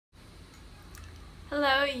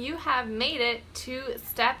Hello, you have made it to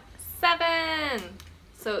step 7.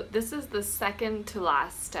 So this is the second to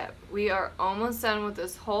last step. We are almost done with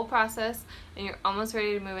this whole process and you're almost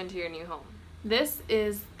ready to move into your new home. This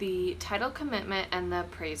is the title commitment and the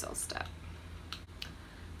appraisal step.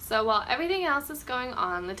 So while everything else is going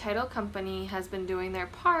on, the title company has been doing their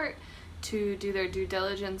part to do their due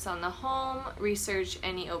diligence on the home, research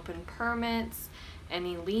any open permits,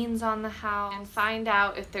 any liens on the house, and find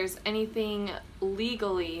out if there's anything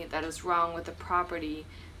legally that is wrong with the property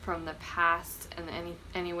from the past and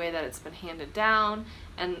any way that it's been handed down,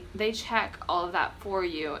 and they check all of that for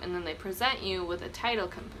you and then they present you with a title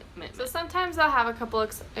commitment. So sometimes they'll have a couple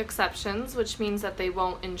exceptions, which means that they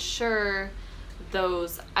won't insure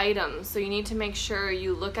those items, so you need to make sure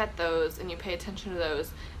you look at those and you pay attention to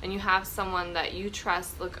those and you have someone that you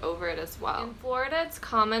trust look over it as well. In Florida, it's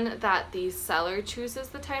common that the seller chooses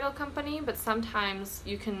the title company, but sometimes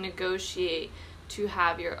you can negotiate to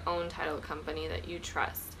have your own title company that you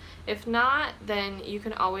trust. If not, then you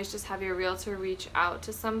can always just have your realtor reach out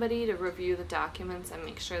to somebody to review the documents and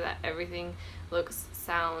make sure that everything looks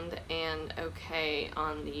sound and okay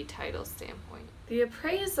on the title standpoint. The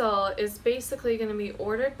appraisal is basically going to be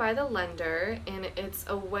ordered by the lender, and it's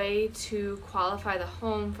a way to qualify the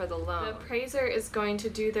home for the loan. The appraiser is going to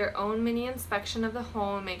do their own mini inspection of the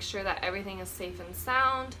home, make sure that everything is safe and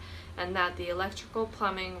sound, and that the electrical,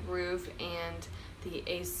 plumbing, roof, and the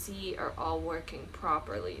AC are all working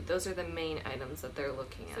properly. Those are the main items that they're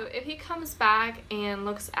looking at. So if he comes back and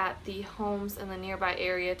looks at the homes in the nearby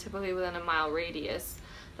area, typically within a mile radius,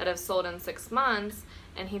 that have sold in 6 months,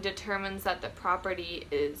 and he determines that the property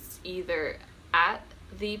is either at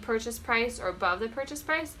the purchase price or above the purchase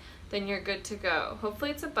price, then you're good to go. Hopefully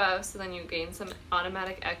it's above, so then you gain some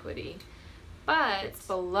automatic equity. But if it's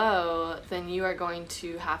below, then you are going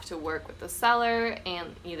to have to work with the seller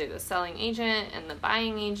and either the selling agent and the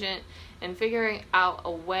buying agent and figuring out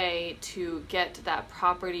a way to get that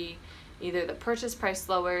property, either the purchase price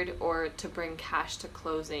lowered or to bring cash to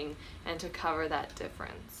closing and to cover that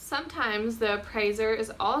difference. Sometimes the appraiser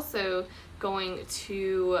is also going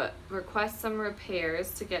to request some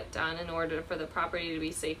repairs to get done in order for the property to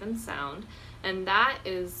be safe and sound, and that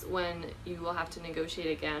is when you will have to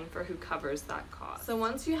negotiate again for who covers that cost. So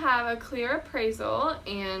once you have a clear appraisal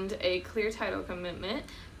and a clear title commitment,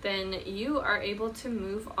 then you are able to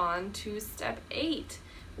move on to step 8,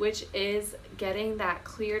 which is getting that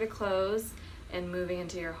clear to close and moving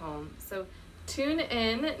into your home. So tune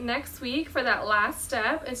in next week for that last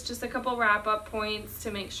step. It's just a couple wrap-up points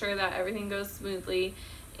to make sure that everything goes smoothly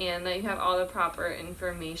and that you have all the proper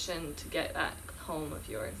information to get that home of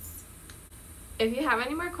yours. If you have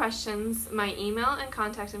any more questions, my email and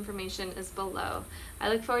contact information is below. I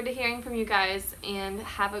look forward to hearing from you guys, and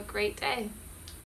have a great day.